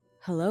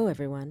Hello,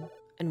 everyone,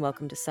 and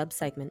welcome to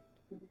Subsegment,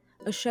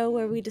 a show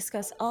where we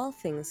discuss all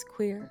things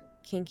queer,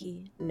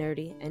 kinky,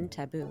 nerdy, and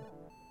taboo.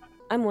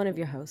 I'm one of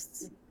your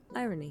hosts,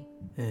 Irony.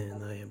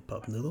 And I am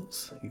Pop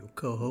Noodles, your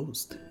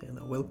co-host, and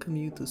I welcome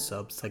you to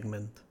Sub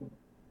Segment.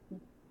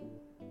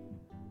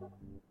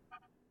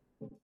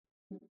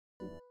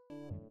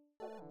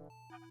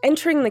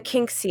 Entering the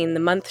kink scene the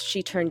month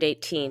she turned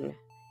 18,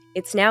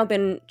 it's now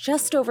been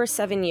just over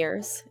 7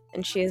 years,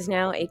 and she is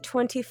now a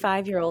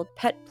 25-year-old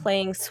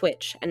pet-playing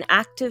switch, an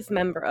active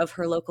member of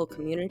her local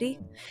community,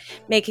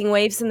 making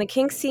waves in the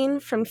kink scene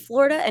from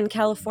Florida and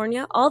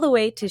California all the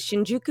way to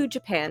Shinjuku,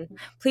 Japan.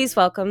 Please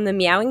welcome the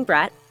meowing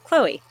brat,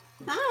 Chloe.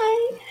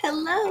 Hi,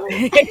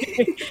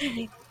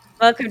 hello.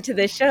 Welcome to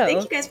the show.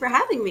 Thank you guys for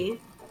having me.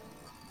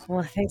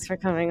 Well, thanks for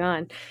coming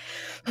on.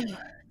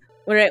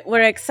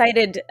 We're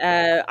excited.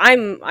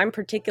 I'm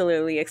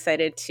particularly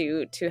excited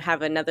to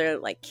have another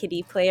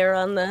kitty player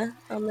on the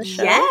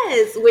show.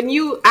 Yes, when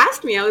you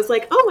asked me, I was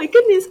like, "Oh my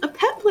goodness, a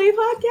pet play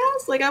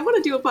podcast! I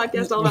want to do a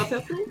podcast all about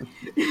pet play."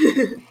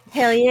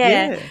 Hell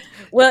yeah.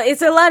 Well,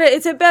 it's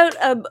about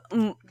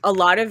a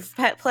lot of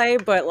pet play,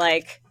 but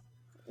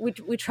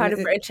we try to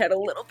branch out a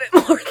little bit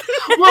more.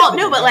 Well,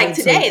 no, but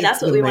today,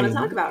 that's what we want to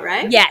talk about,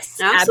 right? Yes,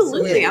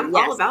 absolutely. I'm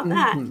all about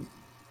that. Mm-hmm.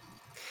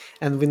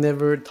 And we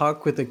never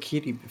talked with a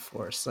kitty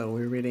before, so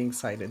we're really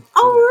excited.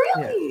 Oh,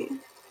 really? Yeah.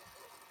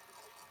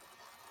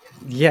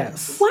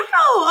 Yes.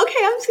 Wow.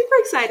 Okay, I'm super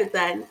excited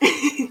then.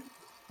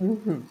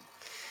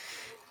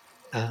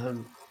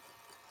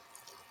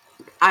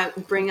 I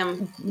bring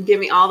them.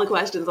 Give me all the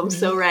questions. I'm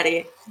so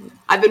ready.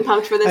 I've been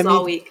pumped for this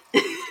all week.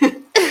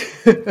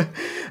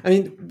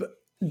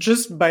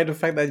 Just by the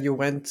fact that you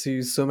went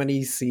to so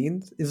many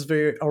scenes is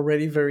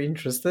already very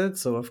interested.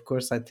 So of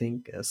course, I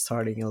think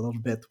starting a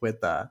little bit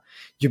with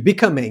you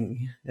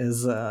becoming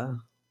is a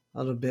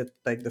little bit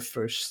like the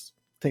first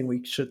thing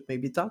we should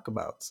maybe talk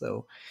about.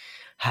 So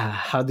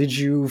how did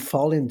you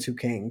fall into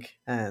kink,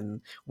 and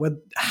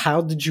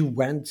how did you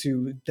went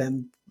to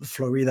then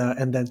Florida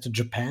and then to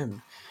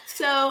Japan?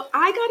 So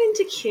I got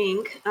into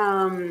kink.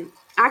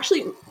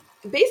 Actually,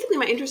 basically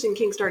my interest in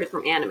kink started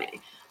from anime.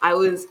 I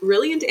was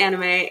really into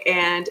anime,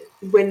 and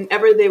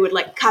whenever they would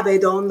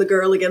kabedon the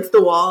girl against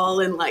the wall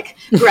and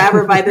grab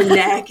her by the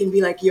neck and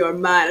be like, "You're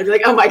mine," I'd be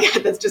like, "Oh my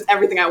god, that's just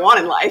everything I want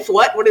in life.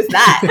 What is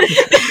that?"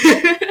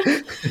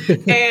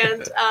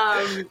 And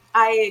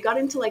I got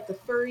into the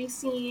furry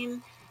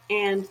scene,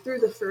 and through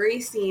the furry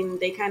scene,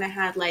 they kind of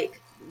had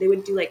they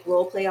would do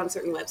role play on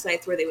certain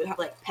websites where they would have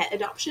pet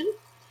adoption.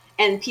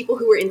 And people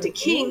who were into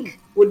kink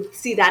would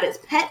see that as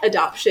pet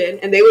adoption,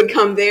 and they would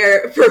come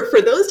there for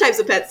those types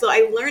of pets. So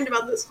I learned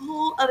about this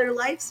whole other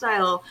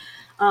lifestyle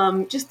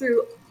just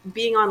through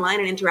being online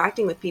and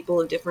interacting with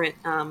people of different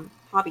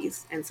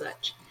hobbies and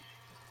such.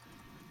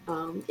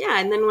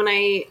 And then when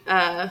I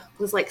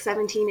was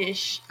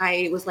 17-ish,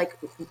 I was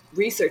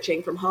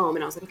researching from home,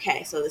 and I was like,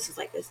 okay, so this is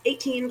this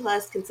 18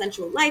 plus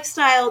consensual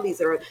lifestyle.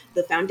 These are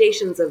the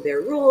foundations of their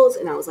rules.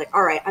 And I was like,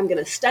 all right, I'm going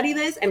to study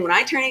this. And when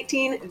I turn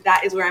 18,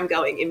 that is where I'm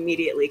going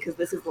immediately, because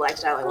this is the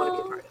lifestyle I want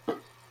to be a part of.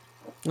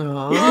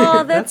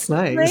 Oh, that's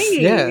nice.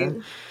 Great. Yeah.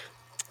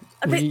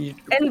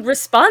 And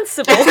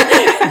responsible.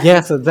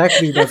 Yes,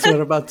 exactly. That's what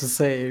I'm about to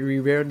say.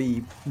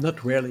 We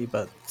not rarely,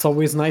 but it's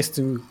always nice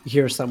to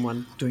hear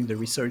someone doing the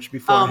research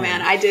before. Oh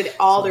man, I did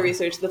all the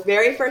research. The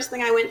very first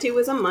thing I went to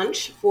was a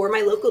munch for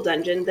my local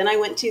dungeon. Then I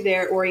went to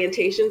their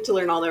orientation to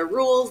learn all their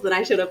rules. Then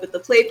I showed up at the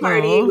play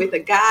party with a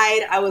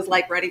guide. I was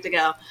ready to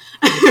go.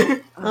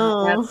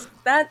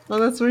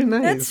 That's very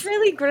nice. That's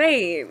really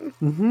great.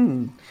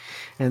 Mm-hmm.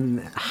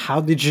 And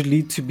how did you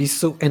lead to be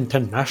so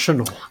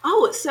international?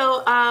 Oh,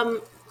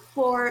 so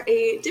for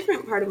a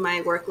different part of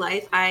my work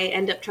life, I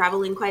end up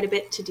traveling quite a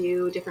bit to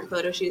do different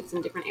photo shoots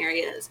in different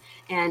areas.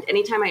 And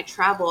anytime I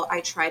travel,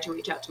 I try to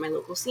reach out to my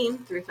local scene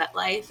through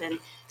FetLife and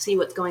see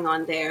what's going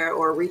on there,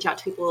 or reach out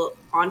to people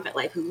on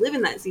FetLife who live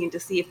in that scene to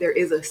see if there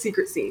is a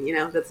secret scene,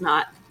 that's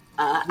not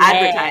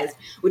advertised,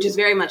 which is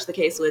very much the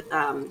case with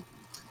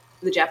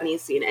the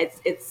Japanese scene.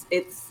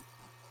 It's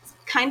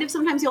kind of,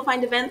 sometimes you'll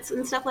find events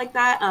and stuff like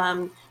that.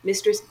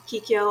 Mistress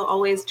Kikyo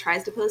always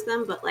tries to post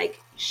them, but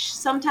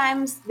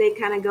sometimes they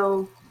kind of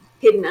go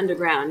hidden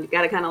underground. You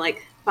got to kind of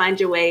find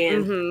your way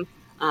in.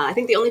 Mm-hmm. I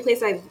think the only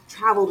place I've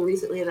traveled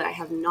recently that I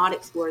have not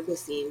explored the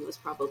scene was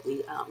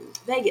probably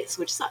Vegas,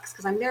 which sucks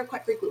because I'm there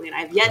quite frequently, and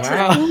I've yet to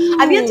have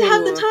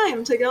the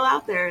time to go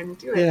out there and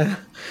do it.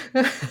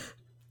 Yeah.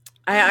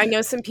 I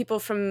know some people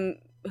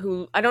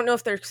who, I don't know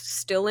if they're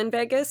still in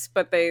Vegas,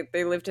 but they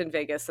lived in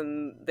Vegas,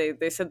 and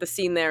they said the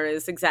scene there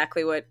is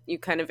exactly what you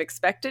kind of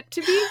expect it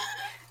to be.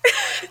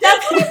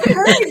 That's what I've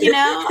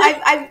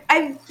heard,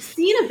 I've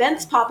seen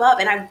events pop up,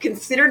 and I've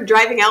considered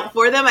driving out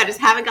for them. I just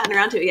haven't gotten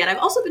around to it yet. I've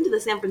also been to the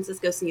San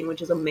Francisco scene,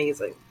 which is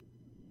amazing.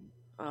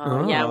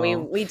 Yeah,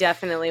 we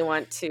definitely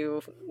want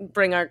to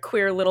bring our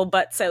queer little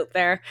butts out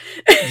there.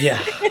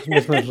 Yeah,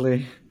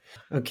 definitely.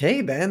 Okay,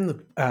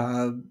 then.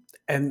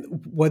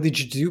 And what did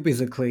you do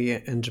basically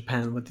in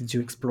Japan? What did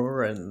you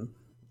explore and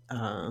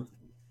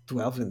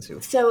delve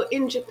into. So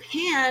in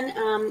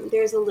Japan,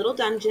 there's a little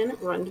dungeon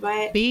run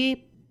by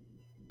Beep.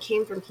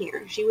 came from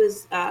here. She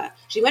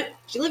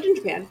lived in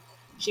Japan.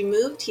 She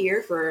moved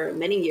here for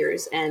many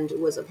years and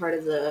was a part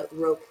of the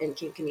rope and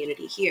kink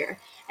community here.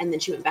 And then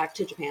she went back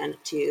to Japan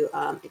to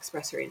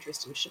express her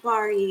interest in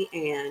shibari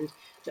and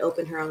to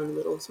open her own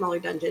little smaller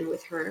dungeon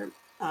with her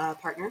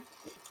partner.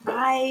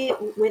 I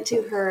went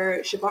to her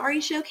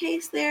shibari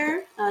showcase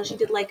there. She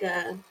did like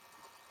a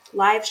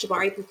live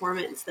shibari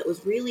performance that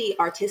was really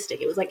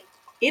artistic. It was like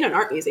in an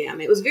art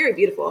museum. It was very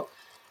beautiful.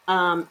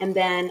 And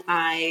then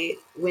I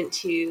went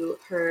to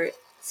her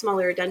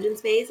smaller dungeon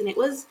space, and it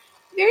was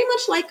very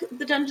much like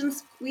the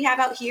dungeons we have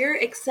out here,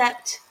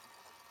 except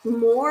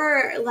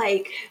more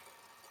like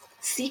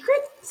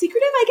secretive,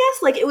 I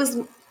guess. Like it was,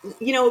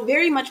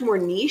 very much more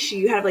niche.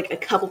 You had like a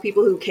couple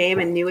people who came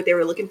and knew what they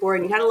were looking for,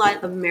 and you had a lot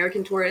of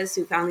American tourists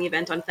who found the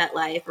event on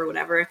FetLife or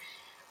whatever.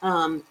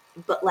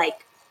 But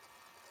like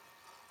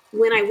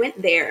when I went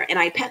there and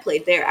I pet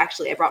played there,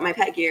 actually, I brought my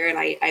pet gear and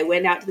I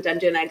went out to the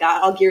dungeon. I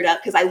got all geared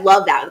up because I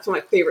love that. That's one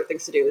of my favorite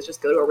things to do is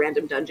just go to a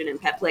random dungeon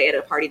and pet play at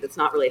a party that's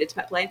not related to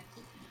pet play.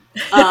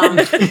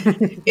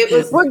 It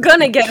was. We're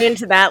gonna get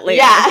into that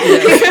later. Yeah.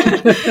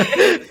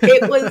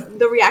 It was,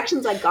 the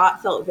reactions I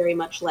got felt very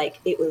much like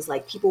it was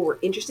like people were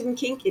interested in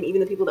kink, and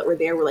even the people that were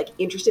there were like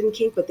interested in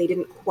kink, but they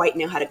didn't quite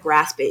know how to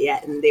grasp it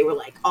yet, and they were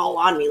like all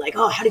on me, like,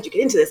 "Oh, how did you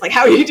get into this? Like,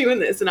 how are you doing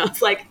this?" And I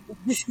was like,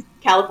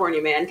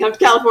 "California, man, come to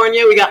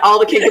California. We got all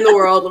the kink in the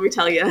world. Let me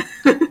tell you."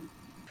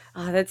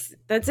 Oh,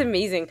 that's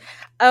amazing.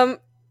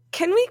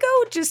 Can we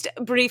go just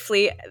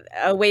briefly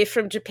away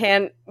from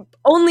Japan,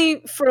 only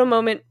for a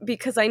moment,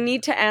 because I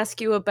need to ask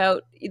you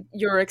about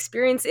your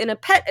experience in a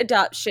pet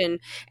adoption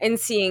and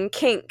seeing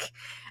kink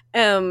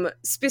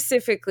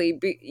specifically.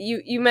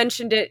 You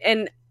mentioned it,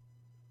 and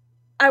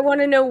I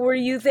want to know, were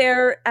you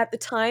there at the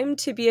time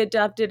to be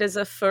adopted as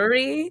a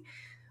furry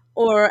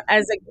or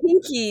as a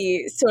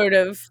kinky sort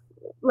of?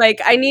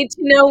 Like, I need to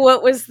know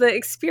what was the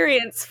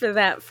experience for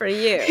that for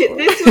you.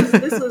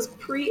 This was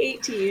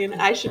pre-18.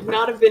 I should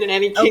not have been in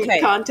any kink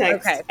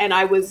context. Okay. And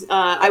I was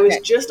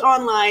just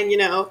online,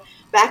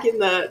 back in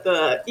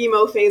the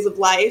emo phase of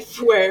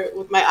life, where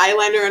with my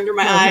eyeliner under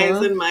my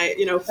eyes and my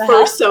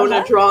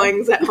fursona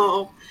drawings at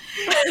home.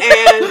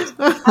 And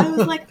I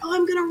was like, oh,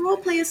 I'm gonna role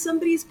play as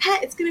somebody's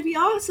pet. It's gonna be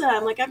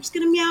awesome. Like, I'm just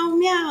gonna meow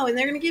meow, and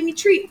they're gonna give me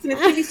treats, and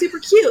it's gonna be super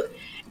cute.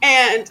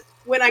 And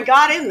when I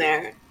got in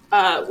there,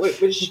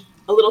 which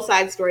a little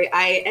side story,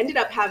 I ended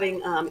up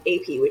having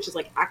AP, which is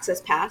like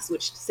Access Pass,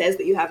 which says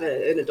that you have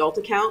an adult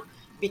account,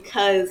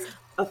 because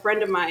a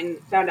friend of mine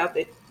found out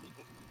that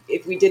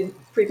if we did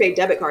prepaid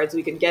debit cards,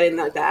 we could get in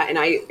like that. And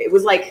it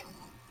was like,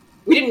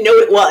 we didn't know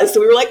what it was. So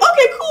we were like,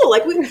 okay, cool.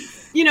 Like,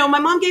 my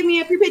mom gave me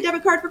a prepaid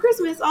debit card for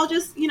Christmas. I'll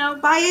just,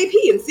 buy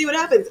AP and see what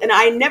happens. And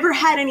I never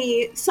had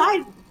any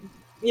side,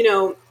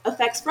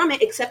 effects from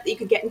it, except that you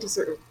could get into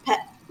certain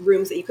pet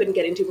rooms that you couldn't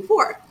get into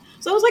before.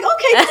 So I was like,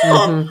 okay,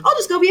 cool. I'll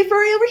just go be a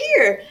furry over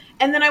here.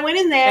 And then I went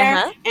in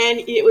there, and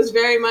it was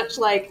very much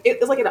like, it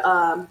was like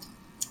an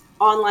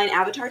online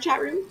avatar chat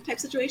room type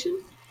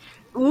situation.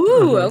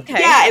 Ooh, okay.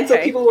 Yeah, and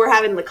so people were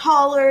having the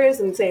collars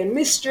and saying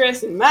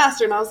mistress and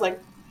master, and I was like,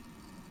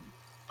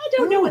 I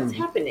don't know what's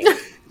happening,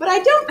 but I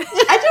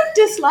don't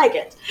dislike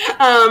it.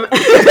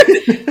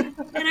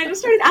 And I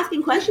just started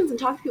asking questions and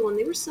talking to people, and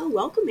they were so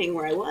welcoming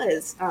where I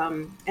was.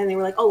 And they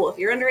were like, oh, well, if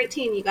you're under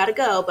 18, you got to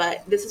go,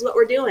 but this is what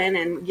we're doing,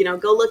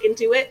 and, go look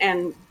into it,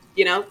 and,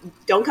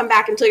 don't come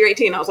back until you're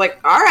 18. I was like,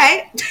 all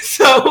right.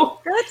 So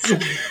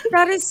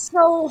that is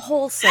so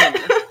wholesome.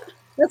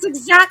 That's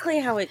exactly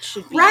how it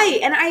should be. Right.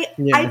 And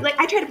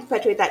I try to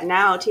perpetuate that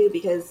now too,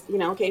 because,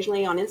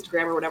 occasionally on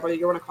Instagram or whatever,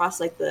 you're going to cross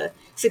like the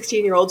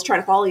 16-year-olds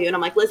trying to follow you. And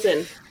I'm like,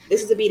 listen,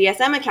 this is a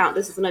BDSM account.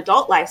 This is an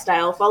adult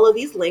lifestyle. Follow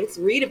these links,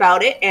 read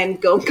about it,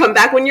 and come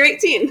back when you're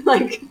 18.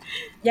 Like,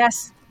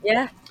 yes.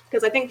 Yeah.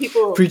 Because I think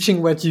people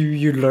preaching what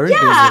you learned.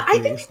 Yeah. I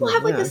think people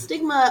have like a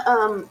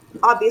stigma,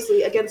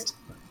 obviously, against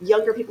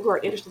younger people who are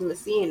interested in the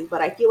scene, but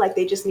I feel like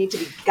they just need to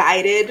be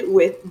guided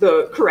with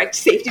the correct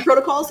safety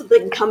protocols so they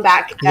can come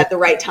back at the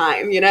right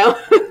time,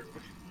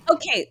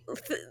 Okay,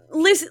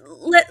 listen,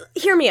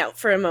 hear me out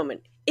for a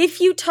moment. If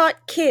you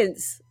taught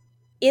kids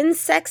in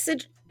sex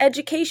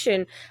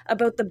education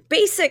about the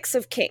basics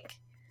of kink,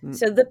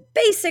 so the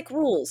basic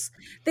rules,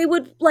 they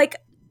would like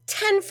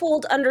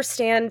tenfold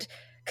understand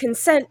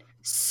consent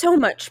so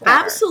much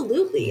better.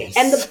 Absolutely. Yes.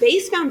 And the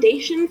base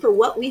foundation for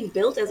what we've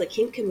built as a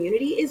kink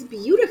community is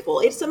beautiful.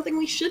 It's something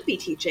we should be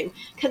teaching.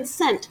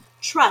 Consent,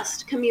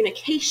 trust,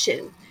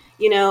 communication,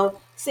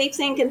 safe,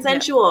 sane,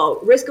 consensual,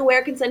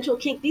 risk-aware, consensual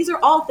kink. These are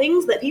all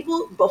things that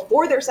people,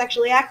 before they're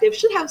sexually active,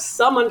 should have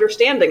some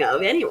understanding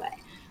of anyway.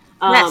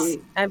 Yes,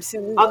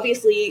 absolutely.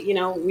 Obviously,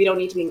 we don't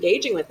need to be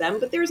engaging with them,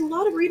 but there's a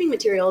lot of reading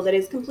material that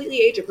is completely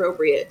age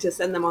appropriate to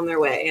send them on their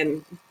way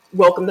and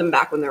welcome them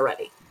back when they're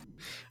ready.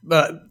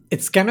 But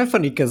it's kind of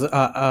funny because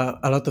a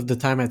lot of the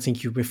time I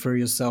think you refer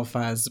yourself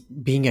as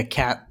being a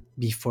cat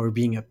before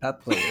being a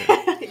pet player.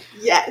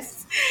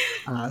 Yes.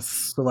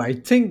 So I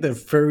think the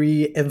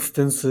furry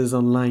instances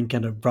online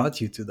kind of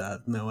brought you to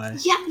that, no way.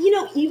 Yeah,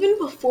 even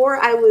before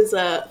I was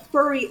a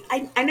furry,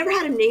 I never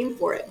had a name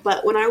for it.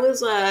 But when I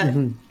was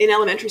in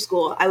elementary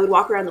school, I would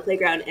walk around the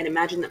playground and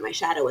imagine that my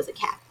shadow was a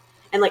cat.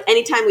 And like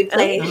anytime we'd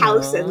play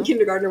house in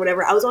kindergarten or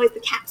whatever, I was always the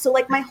cat. So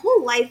like my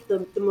whole life,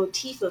 the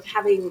motif of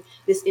having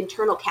this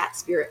internal cat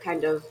spirit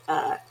kind of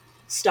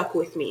stuck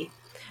with me.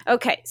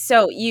 Okay,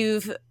 so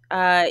you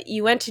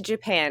went to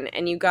Japan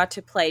and you got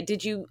to play.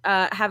 Did you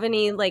have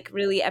any like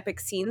really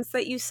epic scenes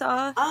that you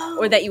saw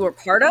or that you were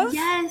part of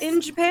in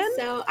Japan?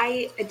 So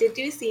I did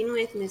do a scene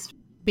with Mr.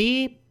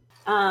 Beep.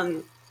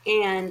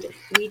 And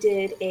we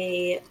did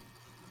a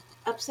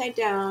upside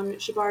down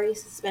shibari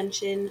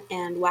suspension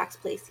and wax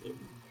play scene.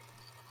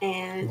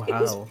 And it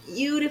was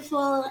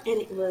beautiful, and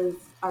it was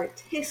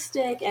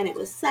artistic, and it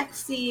was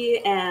sexy,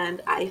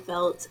 and I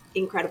felt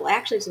incredible. I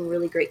actually have some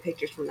really great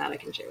pictures from that I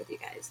can share with you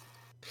guys.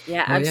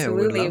 Yeah,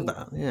 absolutely. Yeah, we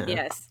love that.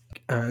 Yeah.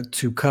 Yes.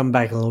 To come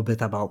back a little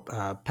bit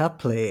about pet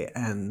play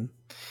and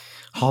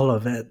all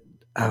of it,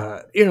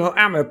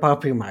 I'm a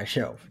puppy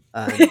myself.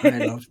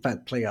 I love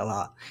pet play a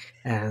lot.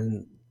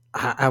 And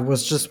I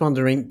was just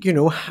wondering,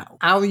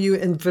 how you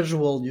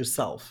envision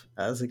yourself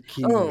as a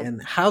kitty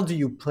and how do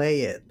you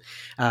play it?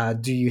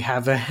 Do you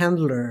have a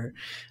handler?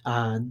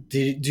 Do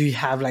you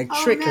have like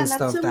trick and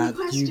stuff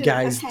that you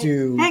guys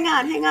do? Hang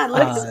on.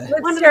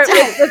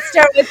 Let's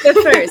start with the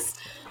first.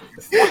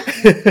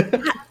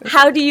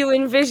 How do you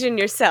envision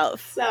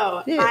yourself?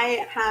 So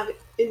I have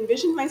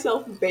envisioned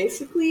myself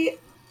basically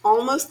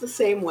almost the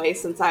same way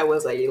since I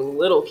was a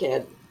little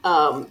kid.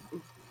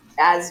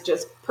 As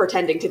just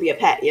pretending to be a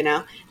pet,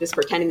 just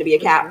pretending to be a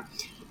cat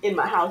in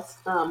my house.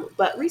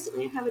 But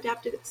recently I have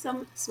adapted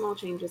some small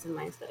changes in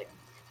my aesthetic.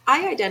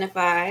 I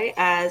identify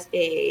as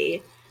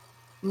a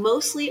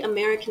mostly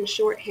American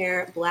short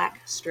hair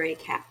black stray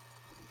cat.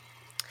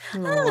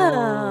 And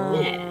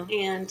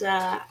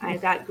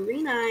I've got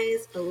green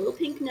eyes, a little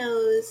pink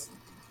nose,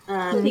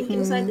 pink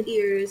inside the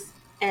ears,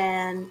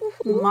 and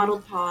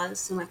mottled paws.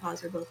 So my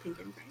paws are both pink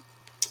and gray.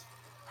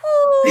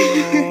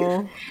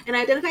 And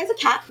I identify as a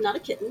cat, not a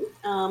kitten,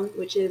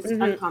 which is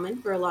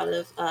uncommon for a lot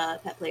of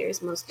pet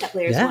players. Most pet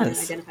players want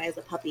to identify as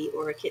a puppy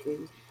or a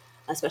kitten,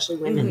 especially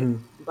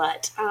women.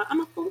 But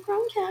I'm a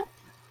full-grown cat.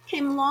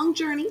 Came a long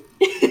journey.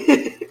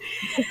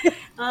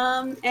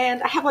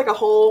 And I have like a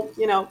whole,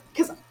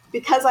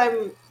 because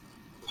I'm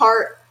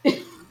part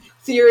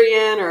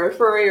Syrian or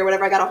furry or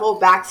whatever, I got a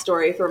whole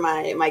backstory for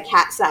my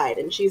cat side.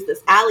 And she's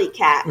this alley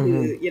cat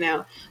who,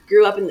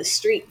 grew up in the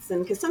streets.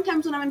 And because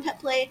sometimes when I'm in pet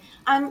play,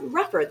 I'm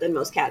rougher than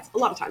most cats. A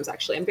lot of times,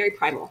 actually. I'm very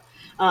primal.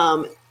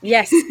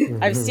 Yes.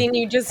 I've seen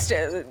you just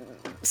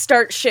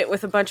start shit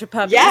with a bunch of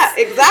puppies. Yeah,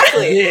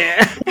 exactly.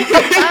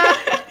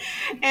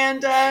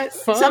 And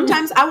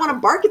sometimes I want to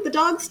bark at the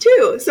dogs,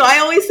 too. So I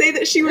always say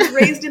that she was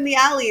raised in the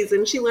alleys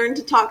and she learned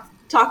to talk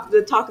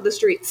the talk of the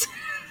streets.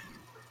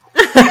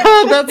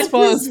 That's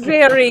fun. This is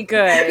very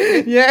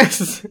good.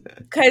 Yes.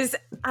 Because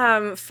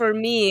for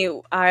me,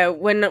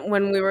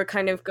 when we were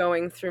kind of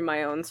going through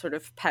my own sort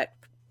of pet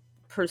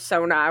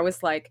persona, I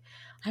was like,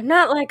 I'm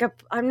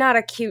not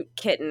a cute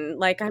kitten.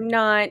 Like I'm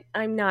not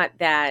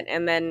that.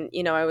 And then,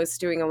 I was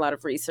doing a lot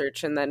of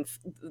research and then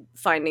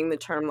finding the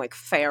term like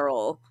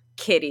feral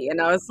kitty.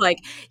 And I was like,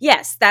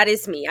 yes, that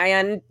is me.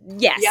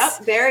 Yes.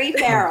 Yep. Very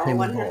feral.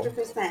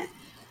 100%.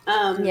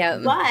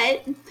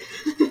 But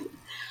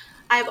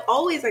I've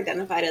always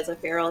identified as a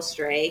feral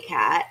stray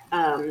cat.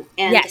 And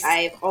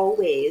I've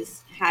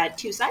always had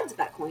two sides of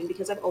that coin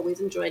because I've always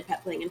enjoyed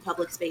pet playing in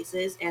public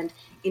spaces and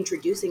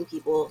introducing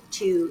people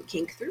to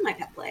kink through my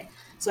pet play.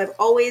 So I've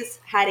always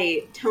had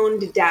a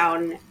toned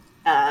down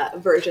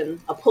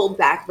version, a pulled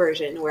back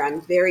version where I'm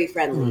very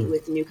friendly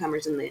with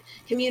newcomers in the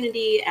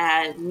community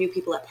and new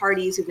people at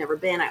parties who've never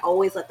been. I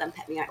always let them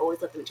pet me. I always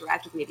let them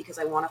interact with me because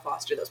I want to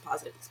foster those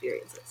positive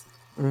experiences.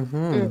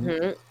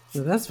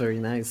 So that's very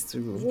nice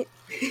too.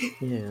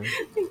 Yeah.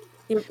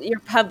 Your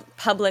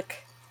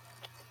public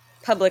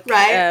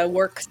right?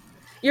 work.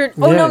 You're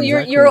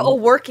a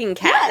working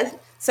cat. Yes.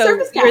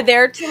 So you're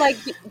there to like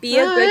be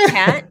a good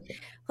cat,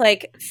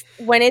 like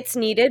when it's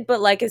needed.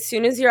 But like as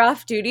soon as you're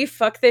off duty,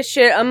 fuck this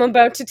shit. I'm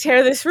about to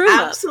tear this room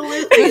up.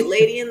 Absolutely,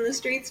 lady in the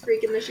streets,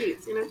 freaking the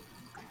sheets.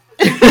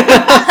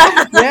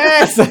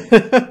 Yes.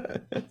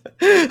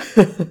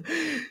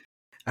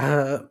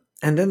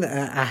 And then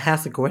I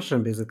asked a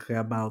question basically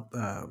about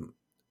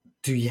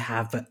do you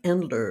have an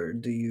handler?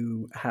 Do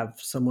you have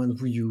someone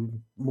who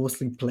you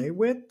mostly play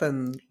with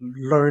and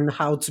learn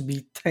how to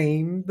be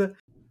tamed?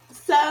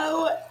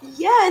 So,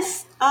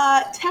 yes,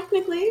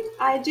 technically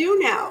I do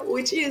now,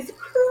 which is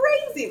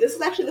crazy. This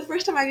is actually the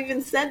first time I've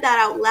even said that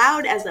out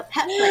loud as a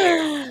pet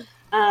player.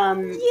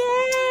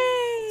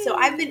 Yay! So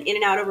I've been in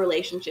and out of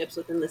relationships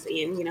within the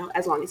scene,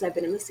 as long as I've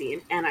been in the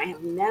scene, and I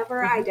have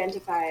never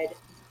identified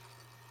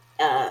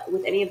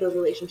with any of those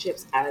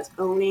relationships as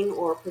owning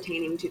or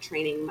pertaining to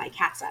training my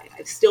cat side.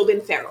 I've still been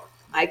feral.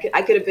 I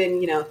could have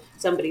been,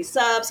 somebody's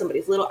sub,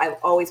 somebody's little. I've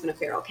always been a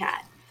feral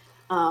cat.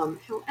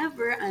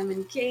 However, I'm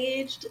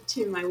engaged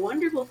to my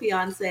wonderful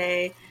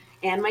fiance,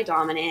 and my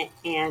dominant,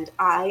 and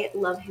I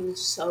love him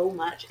so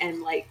much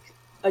and like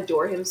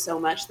adore him so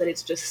much that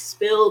it's just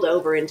spilled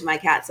over into my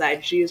cat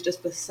side. She is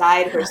just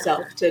beside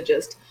herself to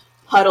just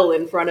huddle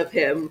in front of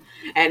him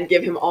and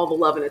give him all the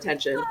love and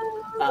attention.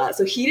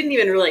 So he didn't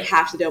even really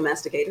have to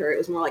domesticate her. It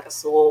was more like a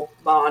soul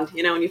bond,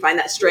 you know, when you find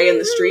that stray in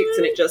the streets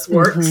and it just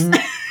works.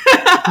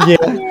 Yeah,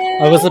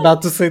 I was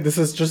about to say this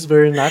is just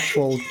very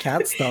natural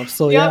cat stuff.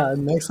 So Yep. yeah, it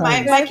makes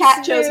sense. My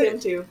cat chose him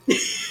too.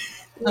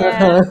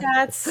 Yeah,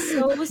 that's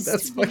so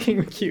That's sweet.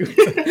 fucking cute.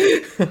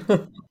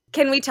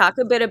 Can we talk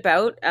a bit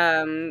about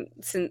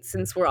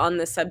since we're on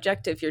the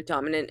subject of your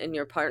dominant and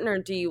your partner?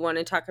 Do you want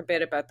to talk a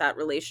bit about that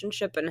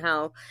relationship and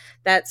how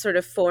that sort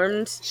of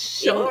formed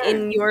Sure.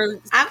 in your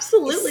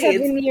Absolutely.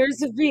 7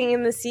 years of being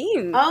in the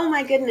scene? Oh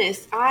my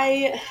goodness.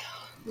 I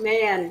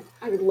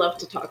would love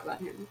to talk about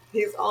him.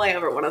 He's all I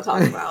ever want to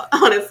talk about,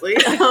 honestly.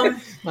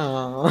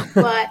 Aw.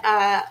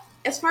 But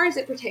as far as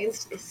it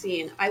pertains to the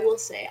scene, I will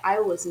say I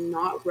was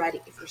not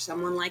ready for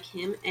someone like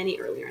him any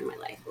earlier in my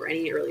life or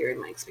any earlier in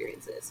my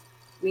experiences.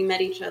 We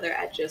met each other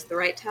at just the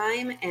right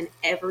time, and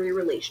every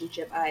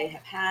relationship I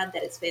have had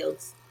that has failed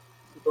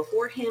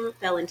before him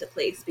fell into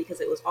place because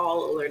it was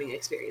all a learning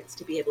experience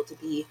to be able to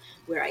be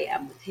where I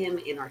am with him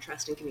in our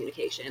trust and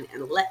communication.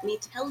 And let me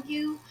tell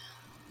you,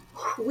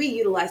 we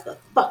utilize the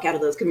fuck out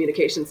of those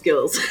communication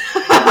skills.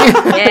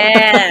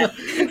 Yeah.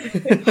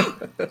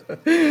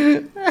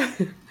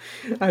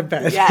 I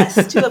bet. Yes,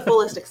 to the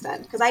fullest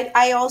extent. Because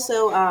I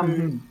also,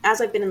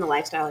 as I've been in the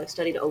lifestyle, I've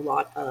studied a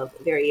lot of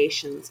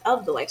variations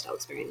of the lifestyle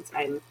experience.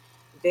 I'm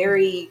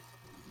very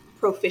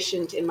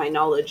proficient in my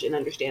knowledge and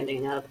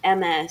understanding of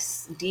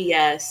MS,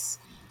 DS,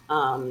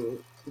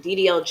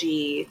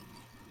 DDLG,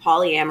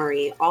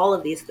 polyamory, all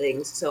of these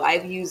things. So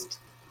I've used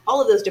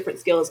all of those different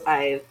skills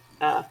I've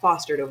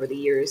fostered over the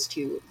years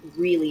to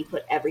really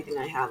put everything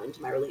I have into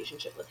my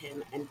relationship with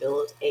him and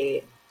build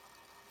a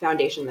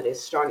foundation that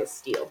is strong as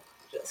steel.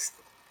 Just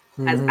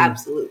as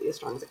absolutely as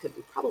strong as it could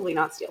be. Probably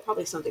not steel,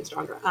 probably something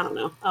stronger. I don't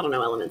know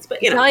elements,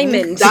 but you know.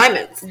 Diamond.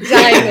 Diamonds.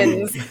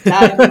 Diamonds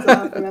off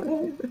of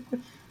it.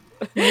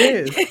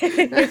 Yes.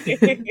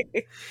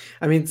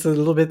 I mean, it's a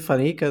little bit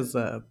funny because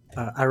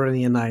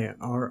Irony and I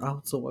are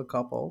also a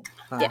couple.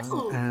 Yes.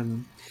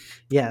 And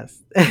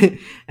yes.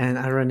 And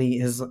Irony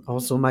is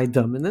also my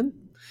dominant.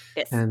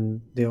 Yes. And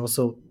they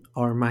also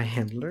are my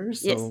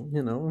handlers. So, Yes.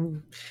 you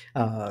know,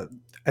 I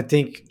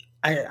think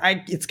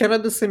it's kind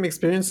of the same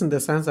experience in the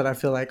sense that I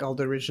feel like all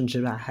the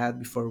relationship I had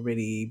before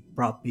really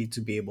brought me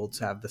to be able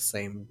to have the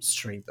same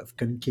strength of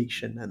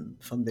communication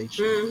and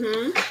foundation.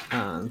 You're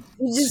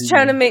just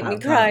trying to make me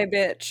have cry,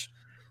 that. bitch.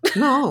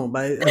 No,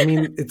 but I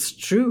mean it's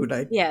true.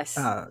 Like Yes.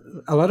 a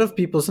lot of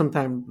people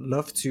sometimes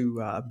love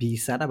to be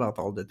sad about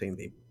all the things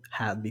they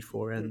had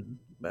before,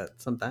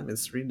 but sometimes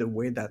it's really the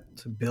way that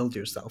to build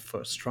yourself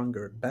for a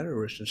stronger, better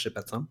relationship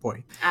at some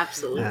point.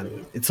 Absolutely.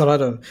 And it's a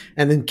lot of,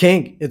 and in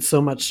King, it's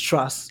so much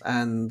trust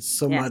and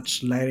so Yes.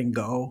 much letting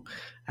go,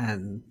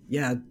 and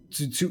yeah,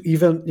 to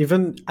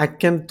even I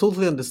can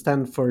totally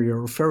understand for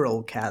your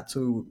feral cat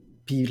to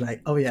be like,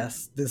 oh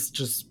yes, this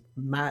just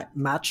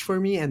match for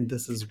me, and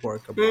this is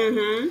workable.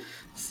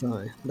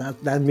 So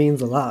that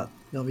means a lot,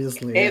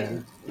 obviously.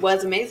 It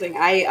was amazing.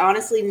 I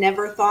honestly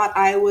never thought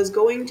I was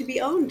going to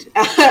be owned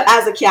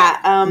as a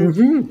cat.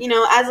 You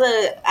know,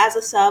 as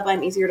a sub,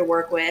 I'm easier to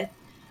work with.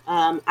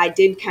 I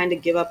did kind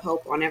of give up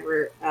hope on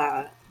ever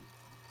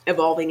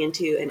evolving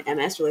into an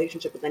MS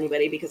relationship with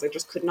anybody because I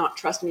just could not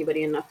trust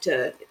anybody enough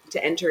to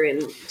enter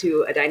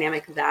into a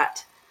dynamic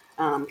that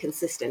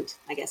consistent,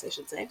 I guess I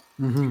should say.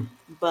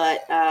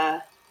 But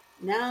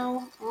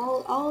now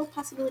all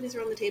possibilities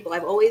are on the table.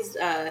 I've always,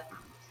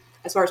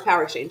 as far as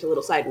power exchange, a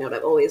little side note,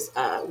 I've always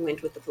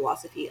went with the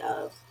philosophy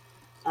of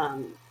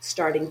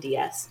starting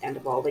DS and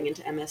evolving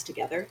into MS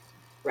together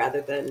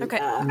rather than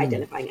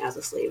identifying as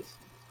a slave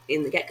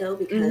in the get-go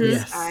because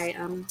Yes. I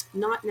am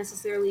not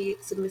necessarily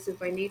submissive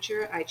by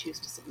nature. I choose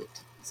to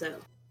submit.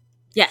 So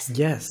Yes.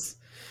 Yes.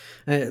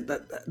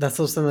 That's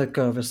also the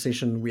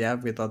conversation we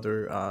have with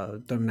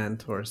other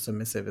dominant or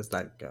submissive is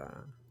like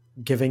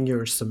giving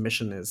your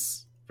submission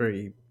is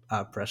very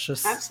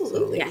precious.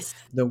 Absolutely. So Yes.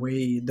 the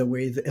way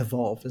they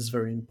evolve is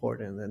very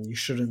important, and you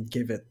shouldn't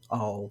give it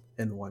all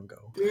in one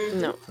go.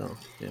 No. So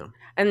yeah.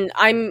 And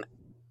I'm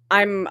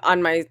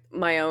on my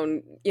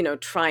own, you know,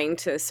 trying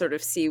to sort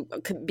of see,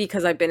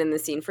 because I've been in the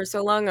scene for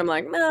so long. I'm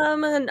like, I'm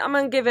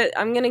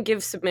gonna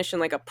give submission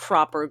like a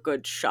proper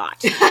good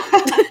shot.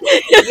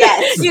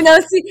 Yes. You know,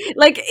 see,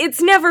 like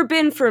it's never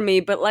been for me,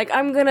 but like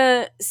I'm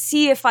gonna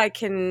see if I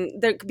can,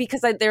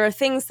 because there are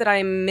things that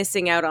I'm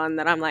missing out on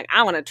that I'm like,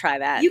 I want to try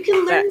that. You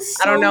can But learn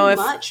so I don't know if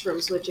much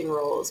from switching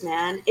roles,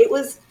 man. It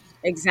was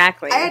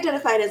exactly. I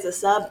identified as a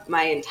sub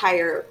my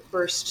entire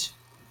first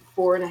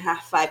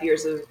 5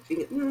 years of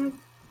being,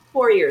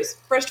 4 years,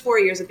 first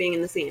 4 years of being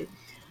in the scene.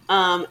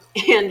 And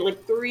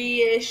like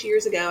 3-ish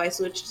years ago, I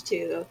switched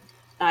to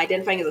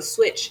identifying as a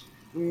switch.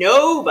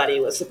 Nobody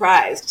was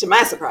surprised, to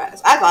my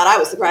surprise. I thought I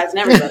was surprised, and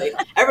everybody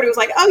was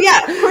like, oh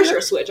yeah, of course you're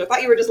a switch. I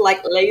thought you were just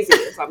like lazy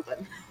or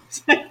something.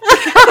 I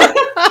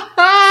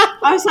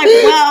was like,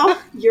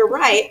 well, you're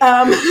right.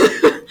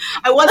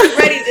 I wasn't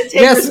ready to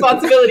take Yes.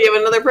 responsibility of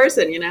another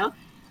person,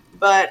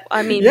 But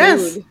I mean,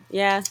 Yes. mood.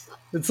 Yeah.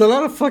 It's a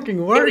lot of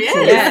fucking work. It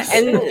so is. Yeah. yes.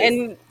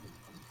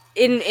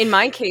 And in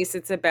my case,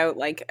 it's about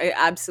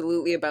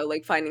absolutely about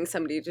finding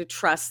somebody to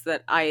trust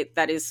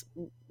that is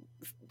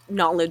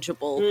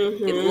knowledgeable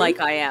like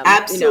I am.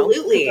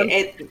 Absolutely.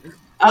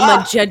 I'm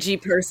a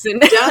judgy person.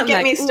 Don't I'm get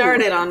like, me "Ooh."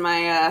 started on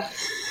my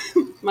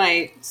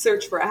my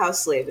search for a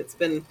house slave. It's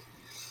been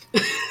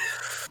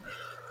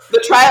the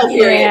trial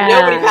period. Yeah.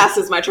 Nobody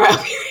passes my trial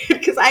period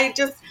because I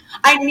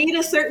need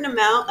a certain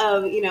amount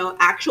of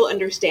actual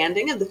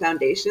understanding of the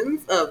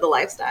foundations of the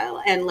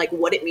lifestyle and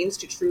what it means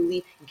to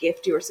truly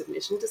gift your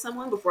submission to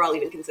someone before I'll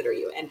even consider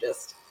you, and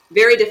just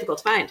very difficult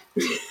to find.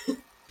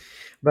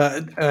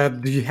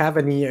 But do you have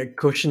any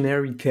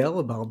cautionary tale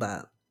about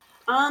that?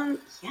 Yeah,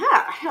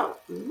 I have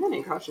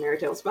many cautionary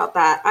tales about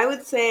that. I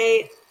would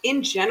say,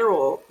 in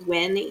general,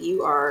 when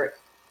you are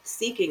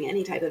seeking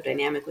any type of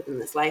dynamic within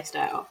this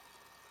lifestyle,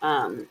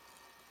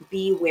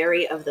 be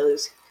wary of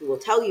those who will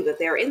tell you that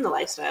they're in the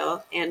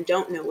lifestyle and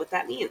don't know what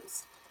that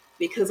means.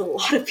 Because a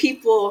lot of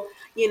people,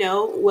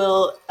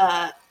 will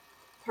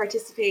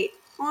participate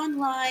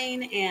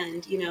online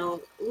and,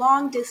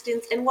 long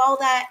distance. And while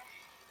that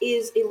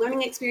is a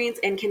learning experience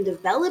and can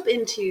develop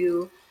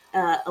into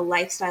a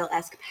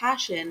lifestyle-esque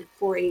passion,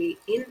 for a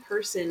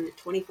in-person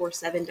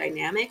 24/7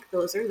 dynamic,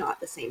 those are not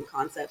the same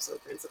concepts or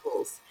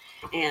principles.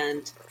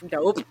 And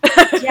Nope.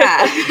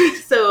 yeah,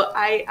 so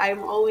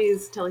I'm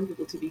always telling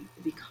people to be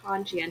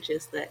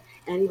conscientious that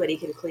anybody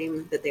can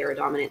claim that they are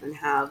dominant and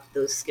have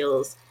those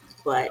skills,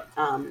 but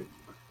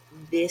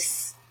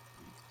this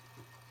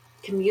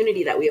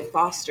community that we have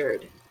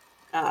fostered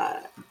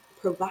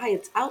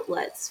provides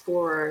outlets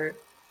for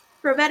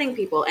vetting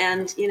people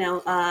and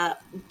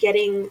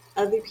getting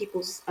other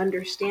people's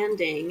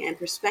understanding and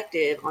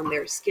perspective on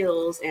their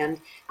skills and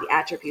the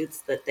attributes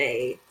that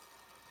they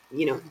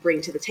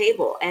bring to the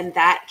table. And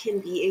that can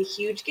be a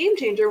huge game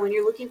changer when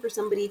you're looking for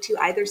somebody to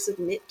either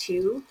submit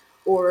to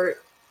or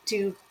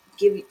to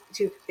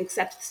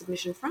accept the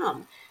submission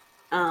from.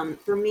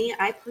 For me,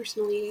 I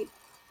personally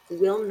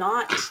will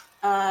not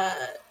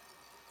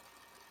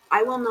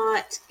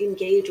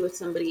engage with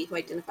somebody who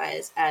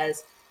identifies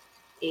as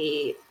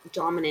a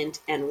dominant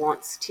and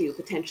wants to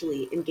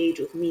potentially engage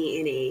with me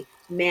in a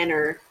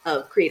manner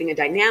of creating a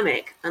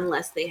dynamic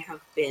unless they have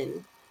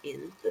been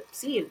in the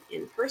scene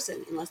in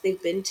person, unless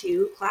they've been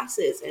to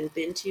classes and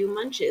been to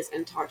munches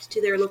and talked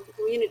to their local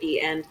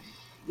community and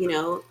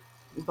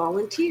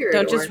volunteered.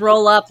 Don't just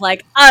roll up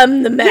like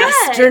I'm the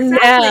master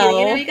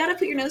now. You got to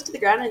put your nose to the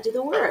ground and do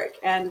the work.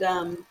 And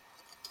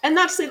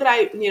not to say that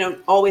I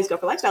always go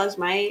for lifestyles.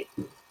 My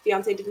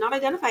fiance did not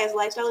identify as a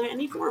lifestyler in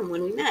any form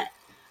when we met.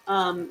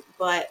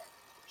 But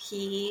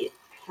he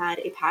had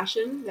a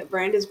passion that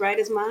burned as bright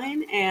as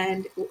mine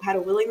and had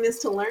a willingness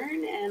to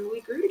learn, and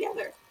we grew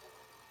together.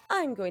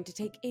 I'm going to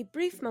take a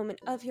brief moment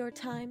of your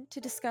time to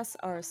discuss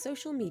our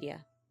social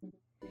media.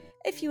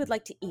 If you would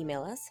like to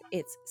email us,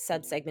 it's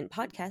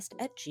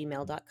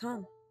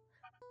subsegmentpodcast@gmail.com.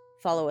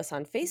 Follow us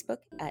on Facebook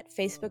at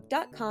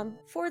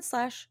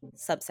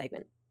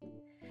facebook.com/subsegment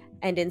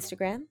and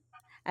Instagram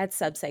at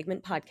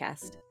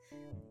subsegmentpodcast.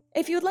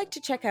 If you would like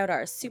to check out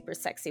our super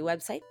sexy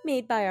website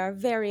made by our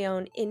very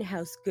own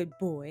in-house good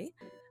boy,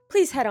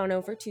 please head on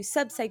over to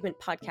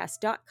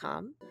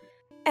subsegmentpodcast.com.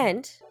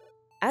 And,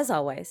 as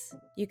always,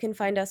 you can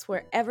find us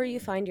wherever you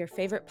find your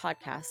favorite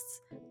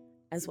podcasts,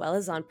 as well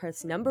as on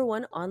Perth's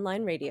 #1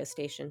 online radio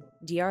station,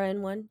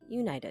 DRN1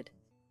 United.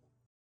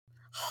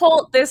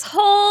 This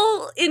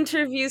whole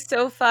interview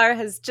so far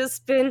has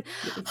just been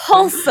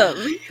wholesome.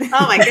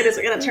 Oh my goodness,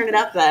 we're going to turn it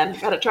up then.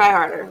 Got to try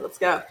harder. Let's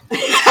go.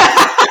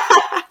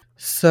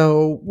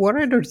 So, what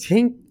are the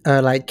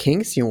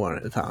kinks you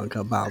want to talk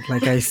about?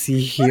 I see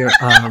here,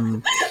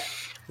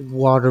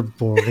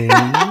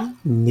 waterboarding,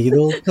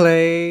 needle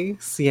play,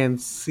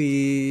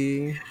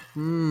 CNC.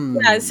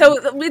 Yeah, so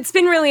it's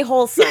been really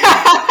wholesome.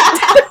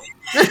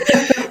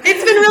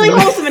 It's been really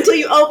wholesome until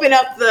you open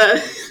up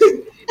the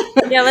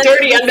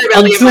dirty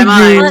underbelly of my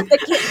mind.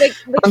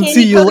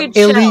 Until you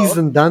Elise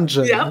and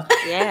Dungeon. Yep.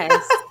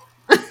 Yes.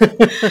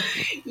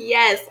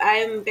 Yes,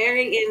 I'm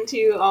very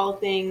into all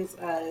things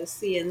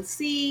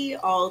CNC,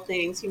 all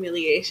things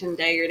humiliation,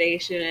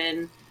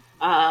 degradation,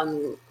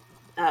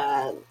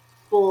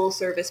 full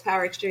service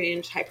power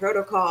exchange, high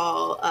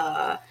protocol,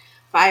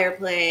 fire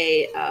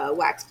play,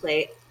 wax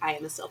play. I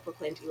am a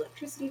self-proclaimed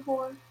electricity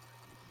whore.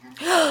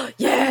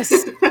 Yes.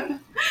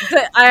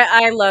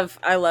 I love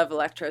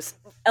electro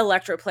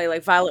play,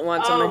 like Violet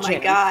wants on the gym. Oh my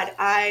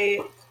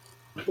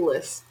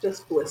god,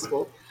 just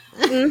blissful.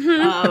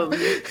 Mm-hmm.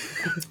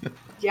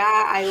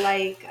 Yeah, I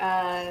like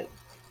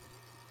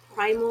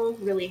primal,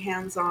 really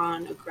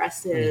hands-on,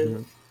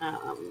 aggressive,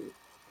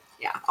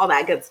 yeah, all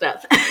that good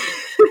stuff.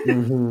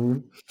 Mm-hmm.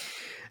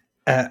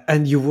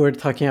 And you were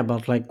talking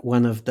about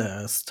one of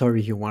the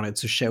story you wanted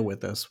to share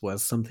with us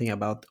was something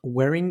about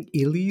wearing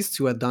Heelys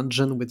to a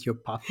dungeon with your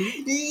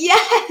puppy.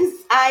 Yes,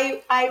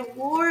 I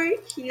wore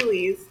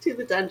Heelys to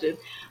the dungeon.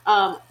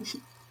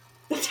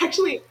 That's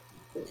actually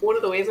one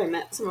of the ways I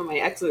met some of my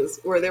exes,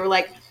 where they were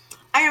like,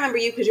 I remember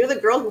you because you're the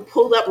girl who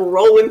pulled up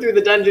rolling through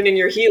the dungeon in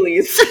your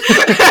Heelys.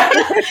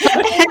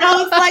 And I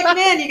was like,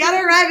 man, you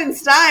gotta arrive in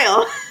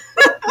style.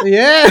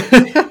 Yeah.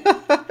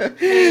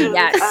 And,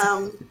 Yes.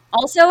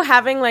 Also,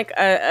 having like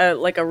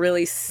a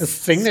really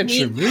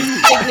signature sweet move.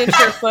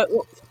 signature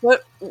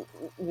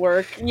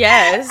footwork.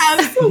 Yes.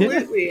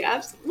 Absolutely.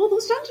 Well,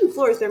 those dungeon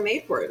floors, they're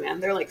made for it, man.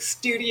 They're like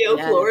studio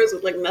Yeah. floors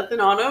with like nothing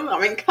on them. I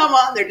mean, come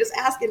on, they're just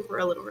asking for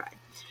a little ride.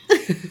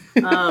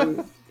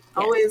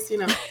 Always,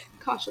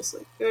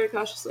 cautiously, very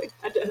cautiously.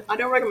 I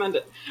don't recommend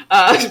it.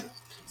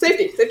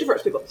 Safety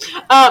first, people.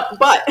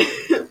 But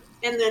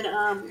and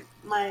then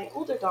my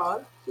older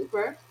dog,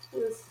 Cooper,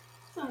 who's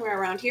somewhere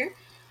around here,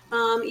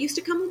 used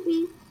to come with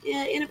me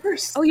in a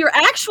purse. Oh, your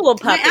actual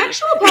puppy. My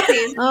actual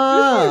puppy.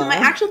 Oh. My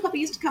actual puppy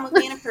used to come with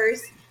me in a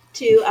purse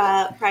to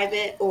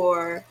private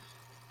or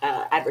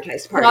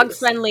advertised parties.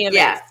 Dog-friendly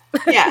events.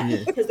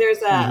 Yeah. Because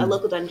there's a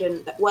local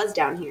dungeon that was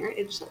down here.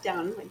 It shut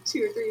down like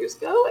 2 or 3 years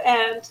ago,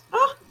 and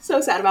so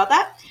sad about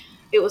that.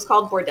 It was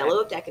called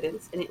Bordello of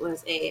Decadence, and it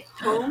was a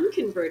home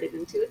converted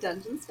into a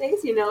dungeon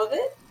space. You know of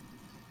it?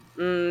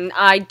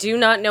 I do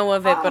not know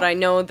of it, but I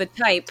know the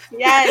type.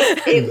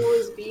 Yes, it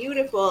was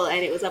beautiful,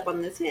 and it was up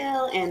on this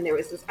hill, and there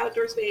was this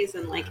outdoor space,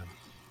 and like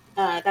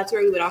that's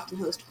where we would often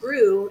host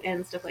brew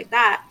and stuff like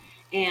that.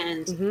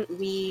 And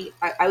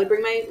I would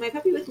bring my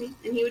puppy with me,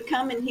 and he would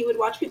come and he would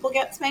watch people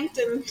get spanked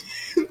and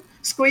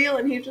squeal,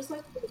 and he was just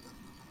like,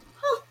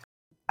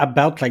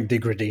 About like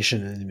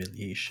degradation and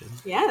humiliation.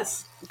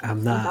 yes.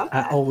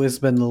 I've always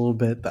been a little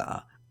bit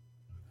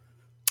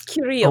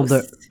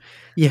Curious.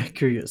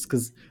 Curious,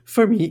 because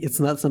for me it's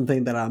not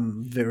something that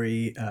I'm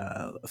very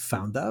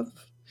fond of,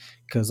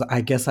 because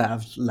I guess I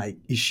have like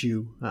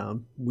issue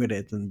with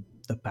it in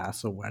the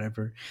past or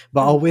whatever,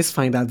 but I always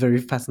find that very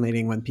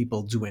fascinating when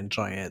people do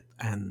enjoy it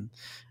and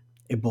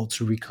able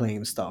to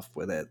reclaim stuff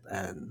with it.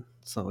 And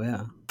so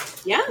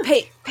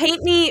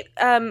Paint me,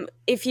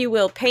 if you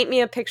will, paint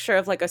me a picture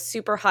of like a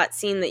super hot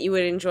scene that you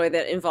would enjoy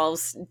that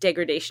involves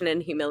degradation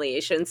and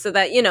humiliation, so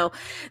that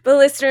the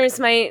listeners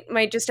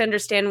might just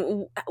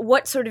understand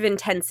what sort of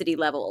intensity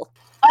level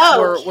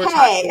we're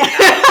talking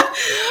about.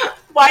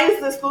 Why is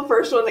this the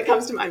first one that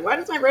comes to mind? Why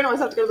does my brain always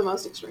have to go to the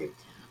most extreme?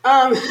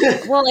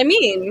 Well, I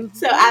mean,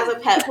 so as a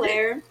pet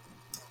player,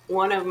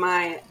 one of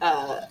my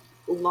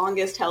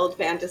longest held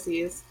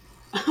fantasies,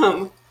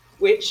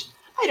 which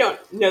I don't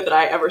know that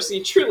I ever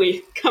see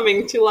truly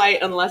coming to light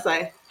unless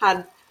I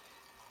had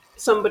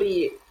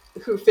somebody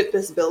who fit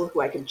this bill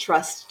who I could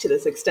trust to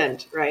this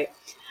extent, right?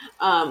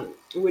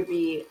 Would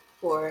be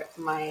for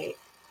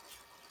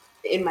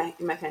in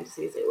my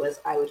fantasies, it was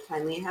I would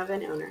finally have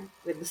an owner.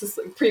 This is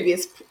like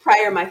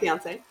prior my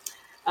fiance.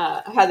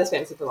 I've had this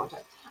fantasy for a long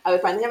time. I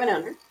would finally have an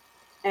owner,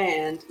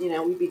 and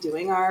we'd be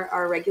doing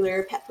our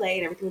regular pet play,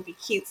 and everything would be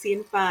cutesy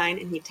and fine.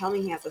 And he'd tell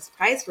me he has a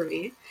surprise for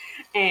me,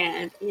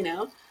 and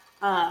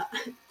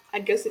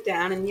I'd go sit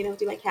down and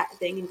do my cat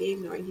thing and be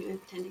ignoring him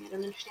and pretending I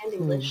don't understand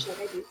English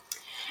like I do.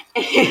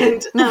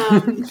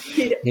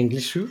 And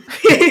English who?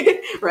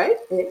 Right?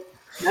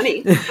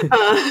 Honey.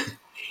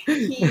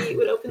 He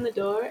would open the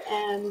door,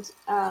 and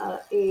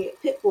a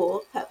pit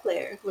bull pet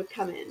player would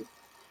come in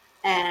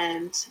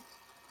and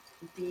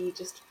be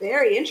just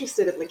very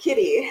interested in the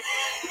kitty.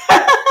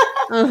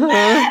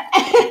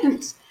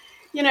 And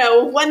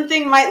one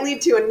thing might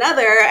lead to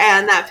another,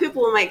 and that pit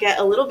bull might get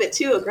a little bit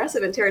too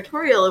aggressive and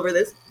territorial over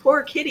this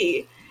poor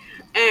kitty.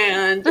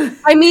 And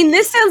I mean,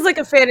 this sounds like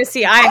a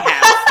fantasy I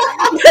have.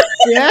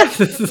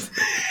 Yes.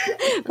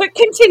 But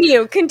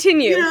continue, please.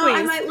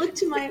 I might look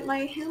to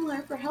my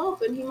handler for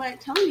help, and he might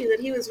tell me that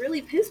he was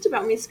really pissed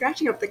about me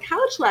scratching up the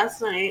couch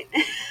last night.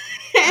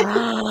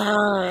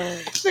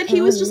 But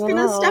he was just going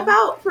to step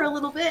out for a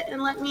little bit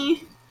and let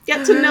me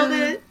get to know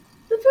the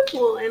pit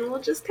bull, and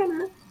we'll just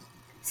kind of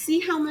see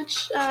how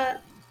much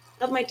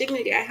of my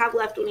dignity I have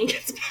left when he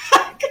gets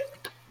back.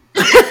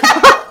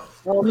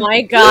 Oh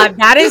my god,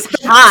 that is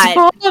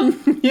hot.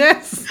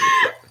 Yes.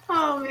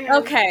 Oh man.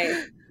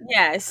 Okay.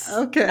 Yes.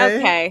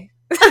 Okay.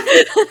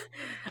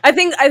 I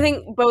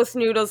think both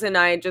Noodles and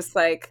I just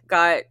like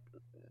got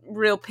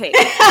real pink.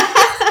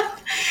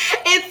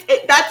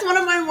 That's one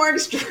of my more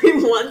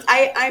extreme ones.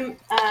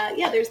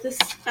 There's this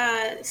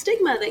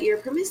stigma that you're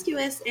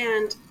promiscuous,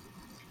 and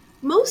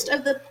most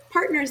of the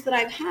partners that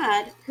I've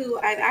had who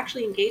I've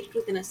actually engaged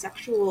with in a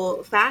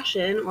sexual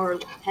fashion or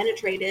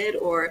penetrated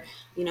or,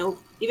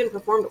 even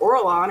performed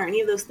oral on or any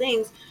of those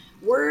things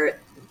were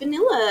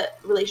vanilla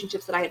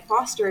relationships that I had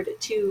fostered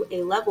to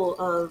a level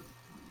of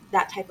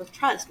that type of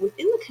trust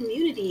within the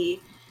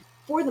community.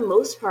 For the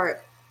most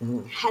part,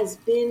 has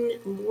been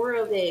more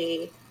of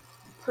a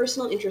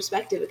personal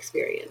introspective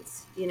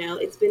experience.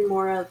 It's been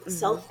more of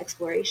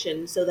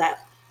self-exploration, so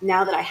that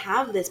now that I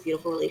have this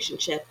beautiful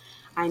relationship,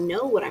 I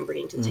know what I'm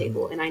bringing to the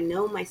table, and I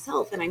know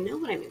myself, and I know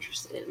what I'm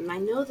interested in, and I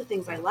know the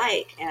things I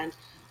like, and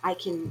I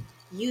can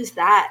use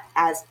that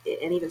as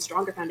an even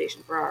stronger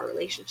foundation for our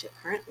relationship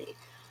currently.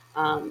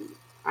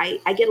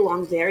 I get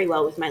along very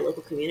well with my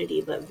local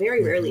community, but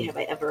very rarely have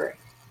I ever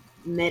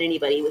met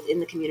anybody within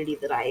the community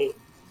that I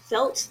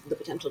felt the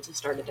potential to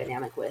start a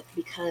dynamic with,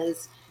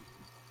 because,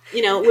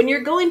 you know, when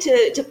you're going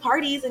to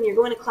parties and you're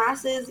going to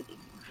classes,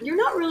 you're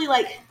not really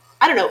like,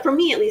 I don't know, for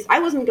me at least, I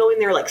wasn't going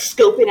there like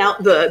scoping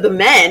out the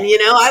men, you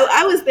know,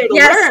 I was there to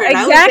learn. Exactly.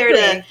 I was there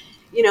to,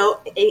 you know,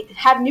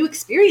 have new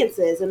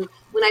experiences. And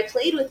when I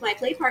played with my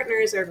play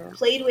partners or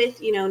played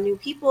with, you know, new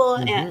people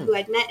who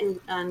I'd met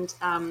and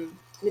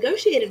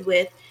negotiated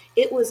with,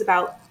 it was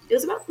about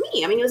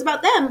me. I mean, it was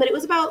about them, but it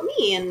was about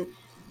me and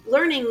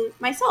learning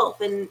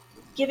myself and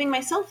giving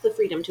myself the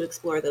freedom to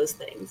explore those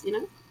things, you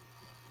know?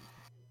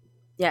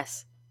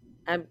 Yes.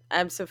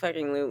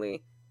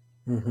 Absolutely.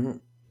 Mm-hmm.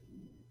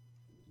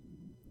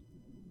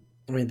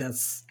 I mean,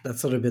 that's a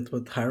little bit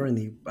what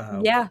Harmony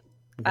Yeah.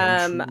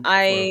 went through for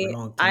a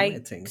long time, I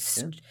think.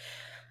 Yeah.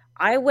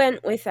 I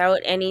went without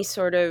any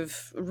sort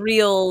of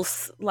real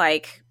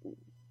like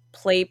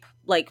play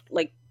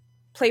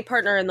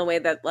partner in the way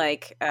that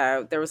like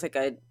there was like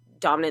a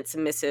dominant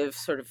submissive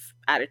sort of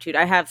attitude.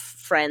 I have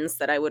friends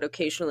that I would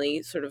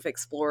occasionally sort of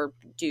explore,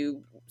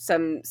 do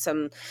some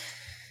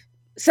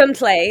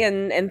play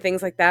and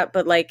things like that,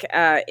 but like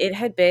it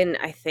had been,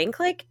 I think,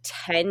 like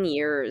 10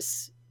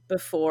 years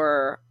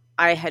before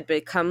I had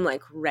become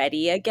like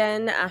ready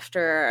again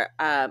after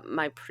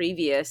my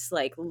previous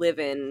like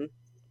live-in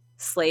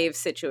slave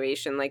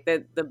situation. Like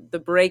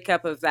the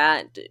breakup of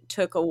that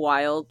took a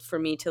while for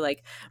me to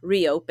like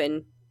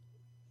reopen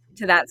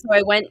to that. So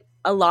I went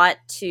a lot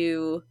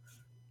to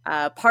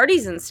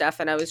parties and stuff,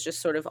 and I was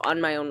just sort of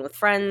on my own with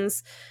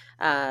friends,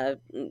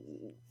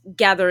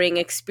 gathering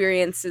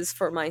experiences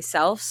for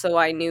myself, so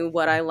I knew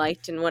what I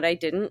liked and what I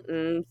didn't.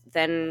 And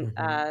then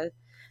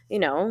you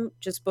know,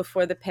 just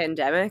before the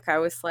pandemic, I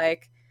was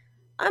like,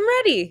 I'm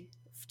ready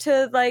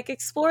to like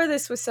explore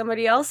this with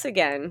somebody else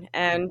again.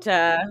 And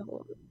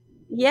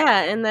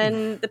yeah, and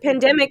then the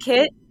pandemic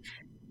hit,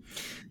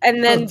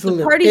 and then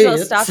the parties all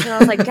stopped, and I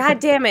was like, God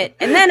damn it.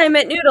 And then I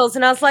met Noodles,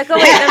 and I was like, oh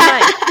wait, never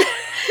mind.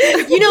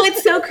 You know,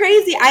 it's so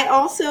crazy. I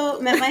also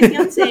met my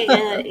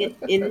fiance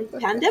in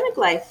pandemic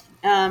life.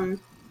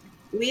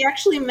 We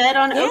actually met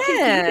on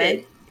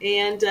OkCupid,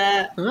 and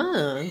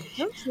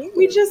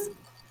we just,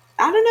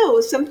 I don't know,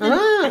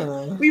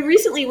 something. We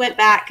recently went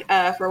back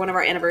for one of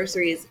our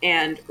anniversaries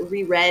and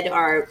reread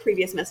our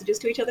previous messages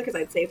to each other because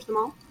I'd saved them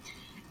all,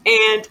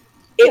 and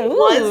it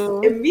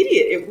was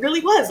immediate. It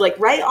really was, like,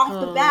 right off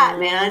the bat,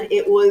 man.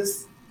 It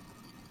was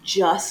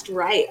just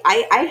right.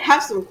 I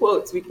have some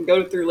quotes we can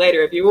go through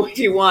later if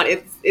you want.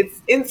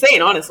 It's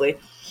insane, honestly.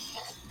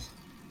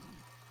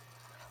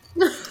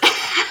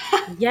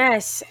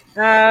 Yes.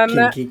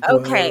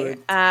 Okay.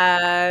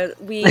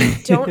 We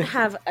don't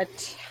have a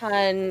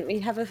ton. We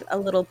have a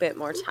little bit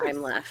more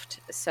time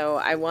left, so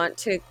I want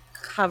to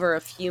cover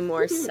a few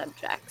more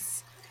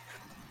subjects.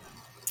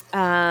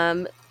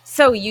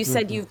 So you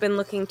said you've been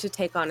looking to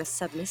take on a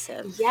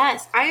submissive.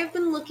 Yes, I have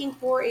been looking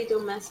for a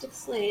domestic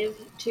slave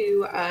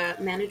to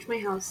manage my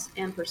house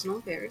and personal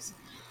affairs.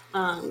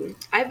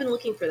 I've been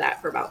looking for that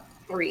for about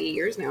 3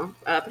 years now.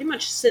 Pretty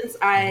much since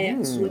I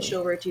switched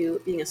over to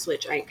being a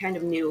switch, I kind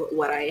of knew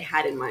what I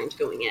had in mind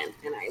going in.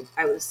 And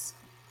I was,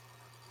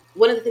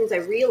 one of the things I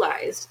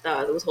realized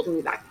that was holding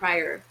me back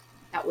prior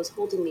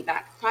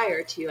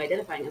to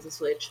identifying as a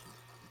switch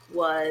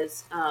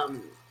was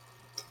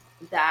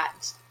that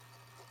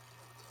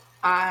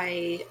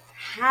I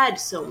had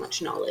so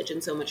much knowledge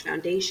and so much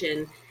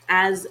foundation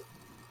as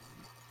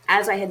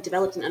I had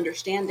developed an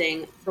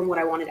understanding from what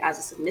I wanted as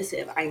a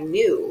submissive. I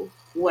knew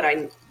what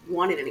I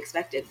wanted and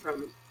expected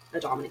from a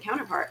dominant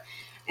counterpart.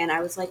 And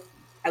I was like,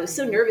 I was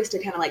so nervous to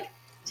kind of like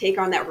take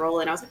on that role.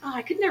 And I was like, oh,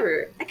 I could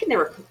never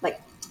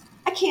like,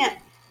 I can't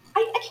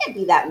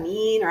be that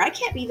mean, or I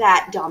can't be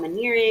that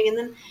domineering. And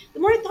then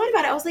the more I thought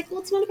about it, I was like, well,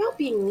 it's not about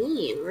being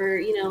mean or,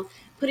 you know,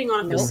 putting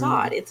on a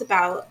facade. It's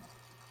about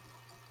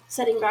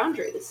setting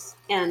boundaries.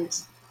 And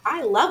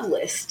I love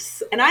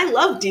lists and I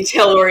love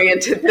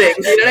detail-oriented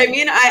things. You know what I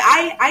mean?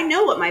 I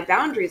know what my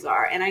boundaries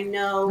are, and I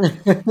know,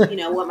 you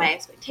know, what my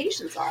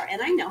expectations are,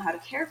 and I know how to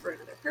care for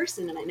another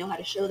person, and I know how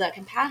to show that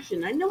compassion,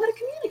 and I know how to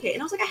communicate.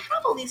 And I was like, I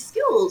have all these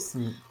skills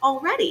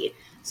already,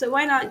 so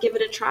why not give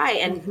it a try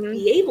and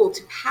be able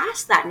to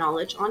pass that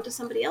knowledge on to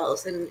somebody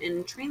else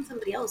and train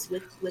somebody else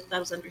with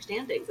those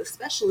understandings,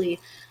 especially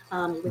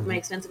with my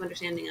extensive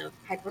understanding of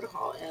high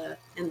protocol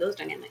and those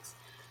dynamics.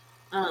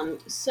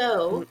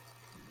 So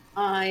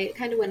I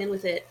kind of went in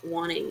with it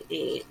wanting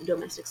a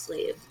domestic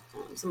slave,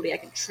 somebody I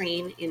could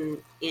train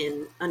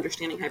in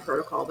understanding high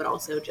protocol, but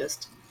also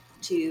just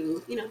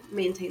to, you know,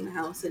 maintain the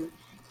house and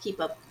keep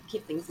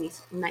things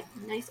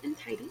nice and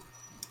tidy.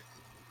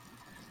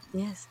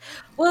 Yes.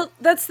 Well,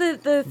 that's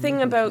the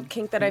thing about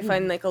kink that I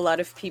find like a lot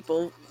of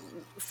people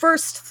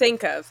first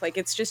think of. Like,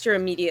 it's just your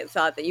immediate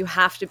thought that you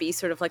have to be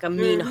sort of like a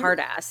mean hard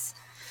ass.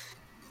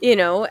 You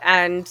know,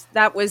 and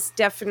that was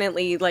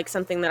definitely like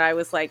something that I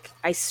was like,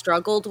 I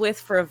struggled with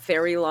for a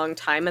very long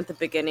time at the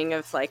beginning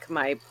of like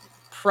my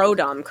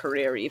pro-dom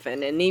career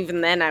even. And even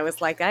then I was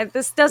like,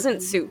 this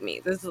doesn't suit me.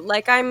 This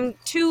like, I'm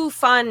too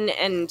fun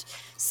and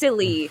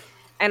silly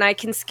and I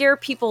can scare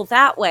people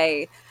that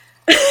way.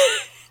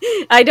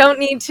 I don't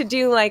need to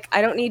do like,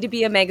 I don't need to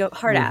be a mega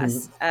hard Mhm.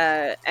 ass.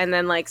 And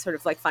then like sort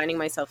of like finding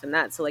myself in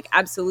that. So like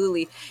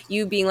absolutely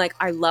you being like,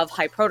 I love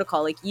high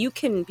protocol. Like you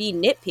can be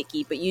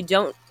nitpicky, but you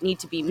don't need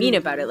to be mean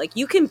about it. Like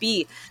you can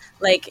be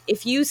like,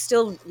 if you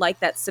still like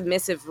that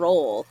submissive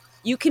role,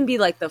 you can be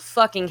like the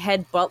fucking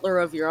head butler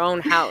of your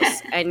own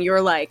house and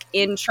you're like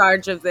in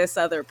charge of this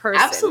other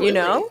person, Absolutely. you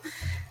know?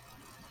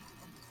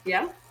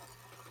 Yeah.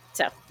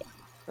 So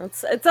yeah,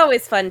 it's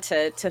always fun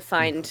to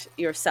find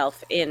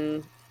yourself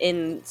in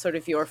sort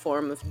of your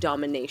form of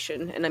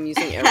domination, and I'm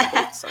using air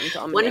quotes on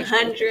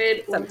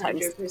domination.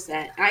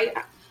 100%.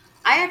 I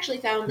actually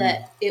found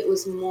that it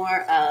was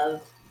more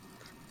of,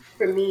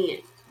 for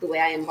me, the way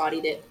I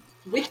embodied it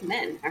with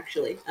men,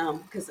 actually,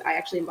 because I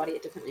actually embody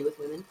it differently with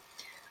women,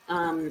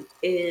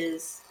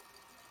 is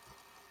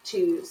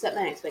to set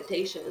my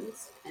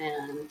expectations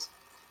and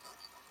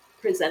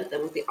present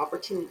them with the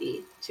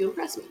opportunity to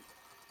impress me.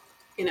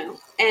 You know,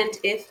 and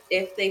if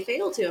they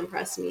fail to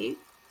impress me,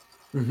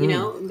 you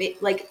know,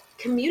 like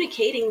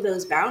communicating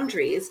those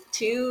boundaries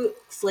to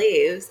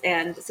slaves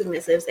and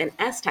submissives and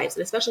S types,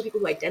 and especially people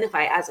who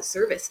identify as a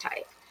service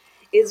type,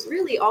 is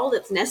really all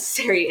that's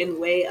necessary in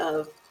way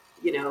of,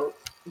 you know,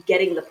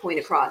 getting the point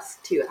across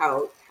to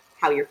how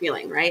you're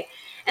feeling, right?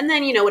 And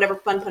then, you know, whatever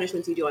fun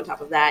punishments you do on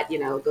top of that, you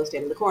know, go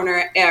stand in the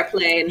corner,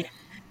 airplane,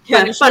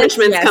 punishments,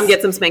 yes. come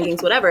get some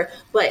spankings, whatever.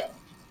 But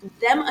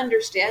them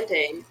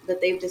understanding that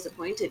they've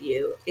disappointed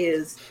you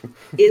is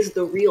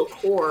the real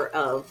core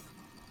of,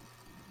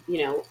 you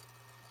know,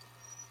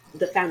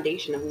 the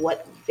foundation of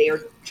what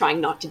they're trying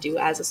not to do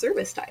as a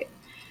service type.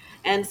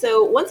 And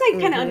so once I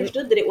kind of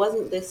understood that it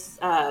wasn't this,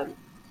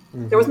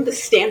 there wasn't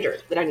this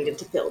standard that I needed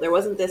to fill. There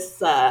wasn't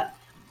this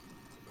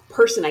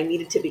person I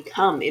needed to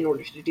become in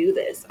order to do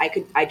this.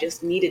 I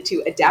just needed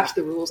to adapt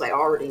the rules I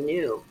already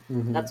knew.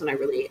 That's when I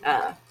really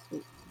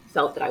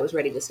felt that I was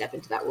ready to step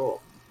into that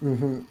role.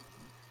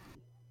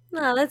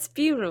 Oh, that's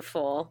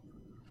beautiful.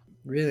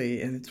 Really,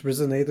 and it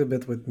resonated a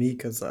bit with me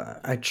because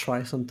I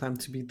try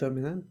sometimes to be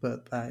dominant,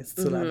 but I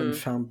still haven't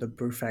found the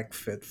perfect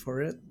fit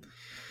for it.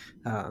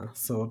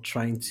 So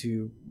trying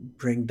to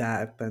bring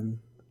that and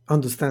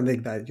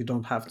understanding that you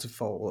don't have to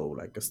follow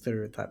like a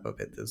stereotype of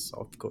it is,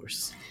 of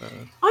course.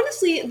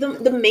 Honestly,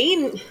 the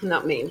main,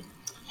 not main,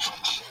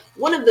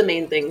 one of the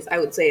main things I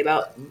would say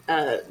about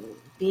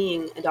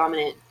being a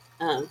dominant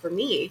for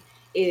me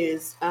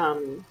is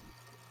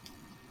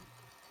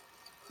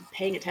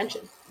paying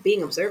attention,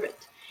 being observant.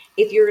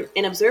 If you're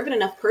an observant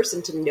enough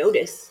person to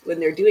notice when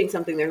they're doing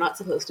something they're not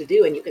supposed to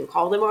do and you can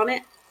call them on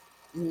it,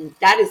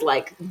 that is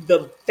like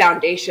the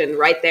foundation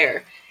right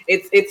there.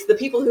 It's the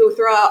people who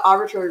throw out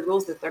arbitrary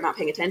rules that they're not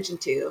paying attention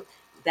to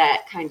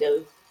that kind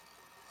of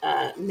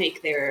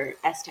make their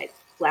S-type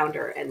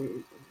flounder,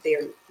 and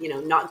they're, you know,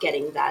 not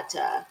getting that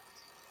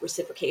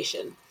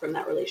reciprocation from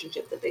that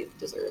relationship that they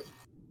deserve.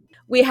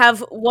 We have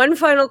one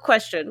final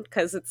question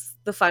because it's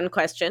the fun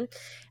question.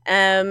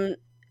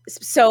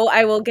 So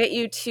I will get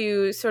you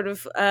to sort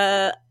of,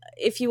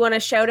 if you want to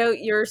shout out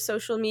your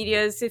social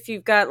medias, if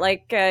you've got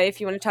like,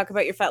 if you want to talk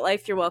about your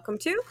FetLife, you're welcome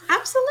to.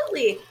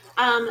 Absolutely.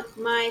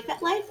 My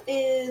FetLife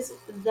is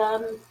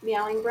the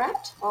Meowing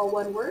Brat, all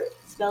one word,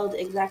 spelled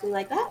exactly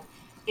like that.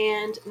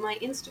 And my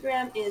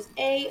Instagram is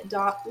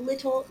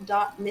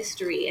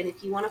a.little.mystery. And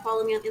if you want to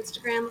follow me on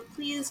Instagram,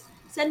 please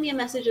send me a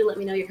message and let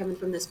me know you're coming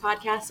from this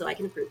podcast so I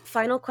can approve.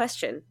 Final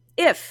question.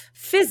 If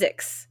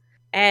physics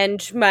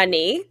and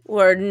money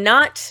were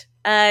not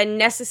a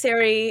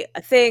necessary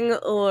thing,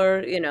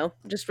 or, you know,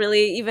 just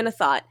really even a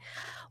thought,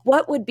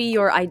 what would be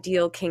your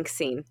ideal kink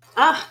scene?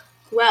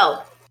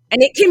 Well.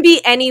 And it can be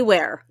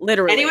anywhere,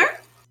 literally. Anywhere?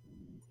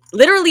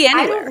 Literally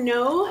anywhere. I don't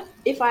know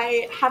if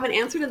I have an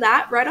answer to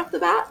that right off the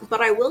bat,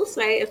 but I will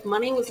say if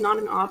money was not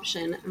an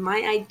option, my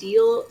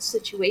ideal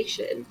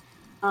situation,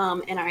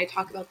 and I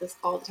talk about this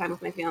all the time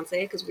with my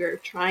fiance because we're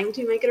trying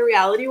to make it a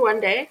reality one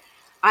day,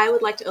 I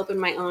would like to open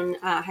my own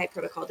high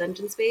protocol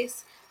dungeon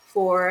space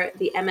for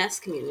the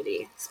MS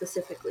community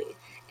specifically,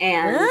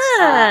 and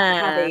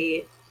have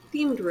a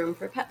themed room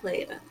for pet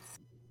play events.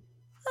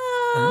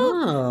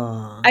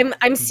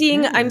 I'm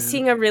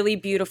seeing a really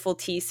beautiful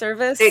tea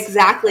service.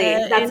 Exactly.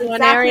 That's exactly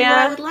what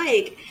I would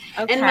like.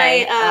 Okay. And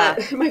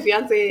my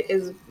fiance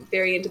is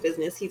very into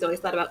business. He's always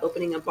thought about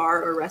opening a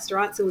bar or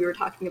restaurant. So we were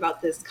talking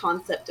about this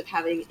concept of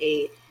having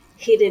a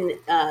hidden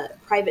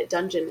private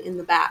dungeon in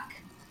the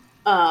back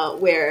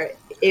where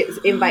it was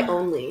invite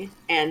only,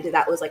 and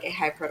that was like a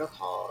high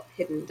protocol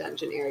hidden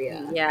dungeon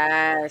area.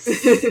 Yes.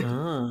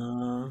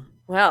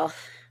 Well,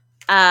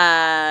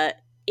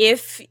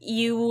 if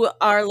you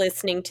are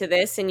listening to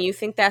this and you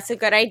think that's a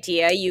good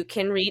idea, you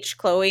can reach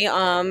Chloe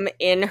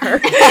in her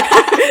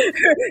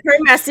her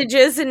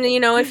messages, and you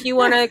know, if you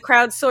want to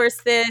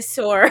crowdsource this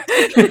or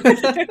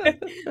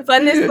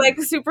fund this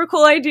like super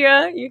cool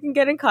idea, you can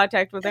get in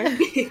contact with her.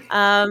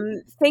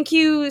 Thank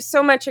you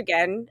so much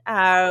again.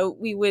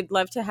 We would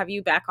love to have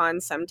you back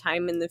on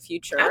sometime in the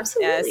future.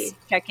 Absolutely.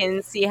 Check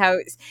in, see how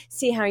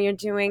you're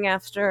doing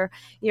after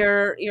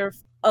your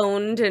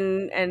owned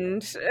and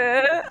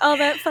all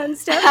that fun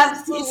stuff?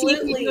 Absolutely. So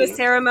you can do a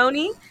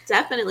ceremony?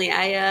 Definitely.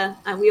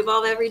 We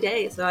evolve every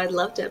day, so I'd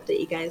love to update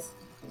you guys.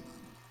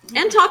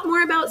 And talk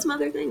more about some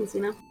other things,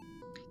 you know?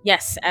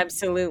 Yes,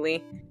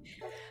 absolutely.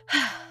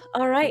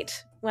 All right.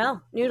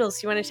 Well,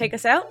 Noodles, you want to take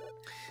us out?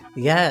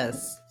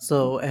 Yes.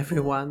 So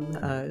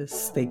everyone,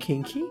 stay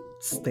kinky,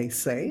 stay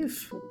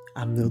safe.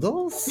 I'm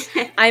Noodles.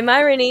 I'm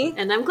Irony.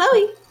 And I'm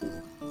Chloe.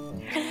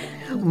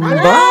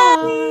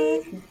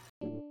 Bye.